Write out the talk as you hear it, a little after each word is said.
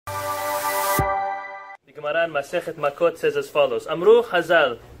Gemara in Masechet Makot says as follows: Amru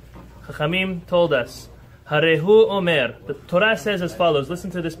Chazal, Chachamim told us, Harehu Omer. The Torah says as follows. Listen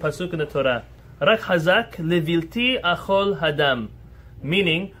to this pasuk in the Torah. Rak Hazak levilti achol hadam,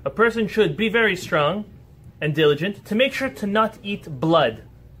 meaning a person should be very strong and diligent to make sure to not eat blood.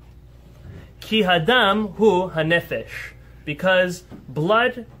 Ki hadam hu hanefesh, because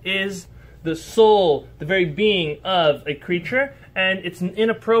blood is the soul, the very being of a creature, and it's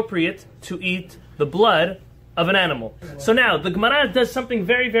inappropriate to eat the blood of an animal. So now, the Gemara does something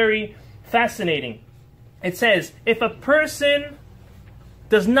very, very fascinating. It says, if a person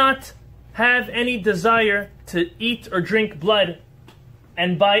does not have any desire to eat or drink blood,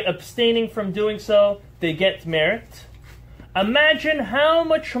 and by abstaining from doing so, they get merit, imagine how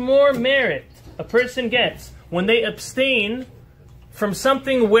much more merit a person gets when they abstain from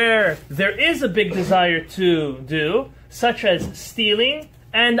something where there is a big desire to do, such as stealing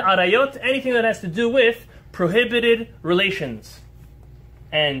and arayot, anything that has to do with prohibited relations.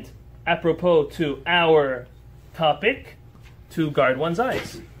 And apropos to our topic, to guard one's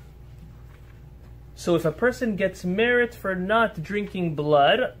eyes. So if a person gets merit for not drinking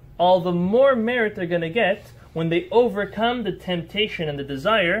blood, all the more merit they're going to get when they overcome the temptation and the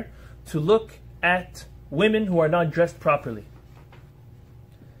desire to look at women who are not dressed properly.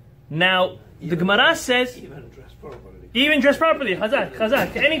 Now, the Gemara says, even dressed properly,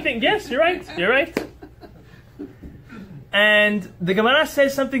 chazak, anything, yes, you're right. And the Gemara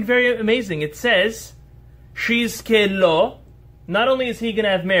says something very amazing. It says, she's kelo, not only is he going to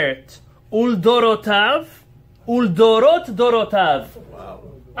have merit, uldorotav, uldorot dorotav.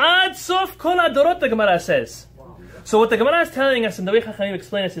 Ad sof kol adorot, the Gemara says. So what the Gemara is telling us, and the way Chachamim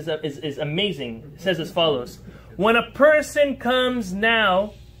explain this is amazing. It says as follows. When a person comes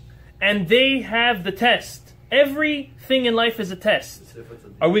now, and they have the test. Everything in life is a test.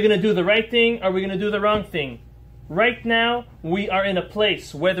 Are we going to do the right thing? Are we going to do the wrong thing? Right now, we are in a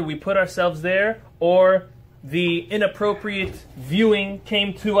place, whether we put ourselves there or the inappropriate viewing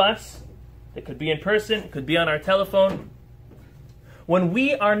came to us. It could be in person, it could be on our telephone. When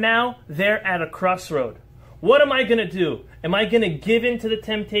we are now there at a crossroad, what am I going to do? Am I going to give in to the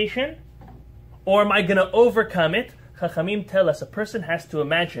temptation? Or am I going to overcome it? Chachamim tell us a person has to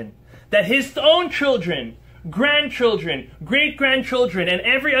imagine that his own children, grandchildren, great-grandchildren, and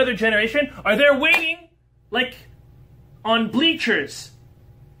every other generation are there waiting, like on bleachers.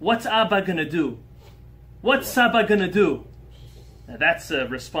 What's Abba gonna do? What's Saba gonna do? Now that's a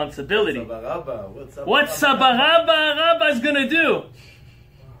responsibility. What's Saba Rabba's gonna do?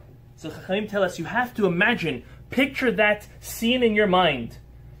 So Chachamim tell us you have to imagine, picture that scene in your mind.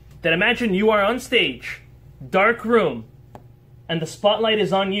 That imagine you are on stage, dark room, and the spotlight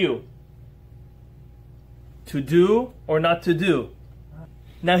is on you. To do or not to do.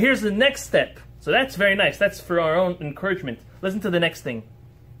 Now here's the next step. So that's very nice. That's for our own encouragement. Listen to the next thing.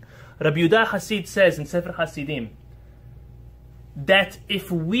 Rabbi Yehuda Hasid says in Sefer Hasidim that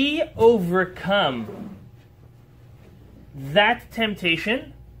if we overcome that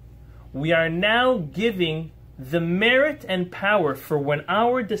temptation, we are now giving the merit and power for when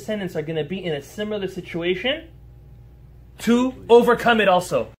our descendants are going to be in a similar situation to overcome it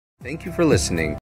also. Thank you for listening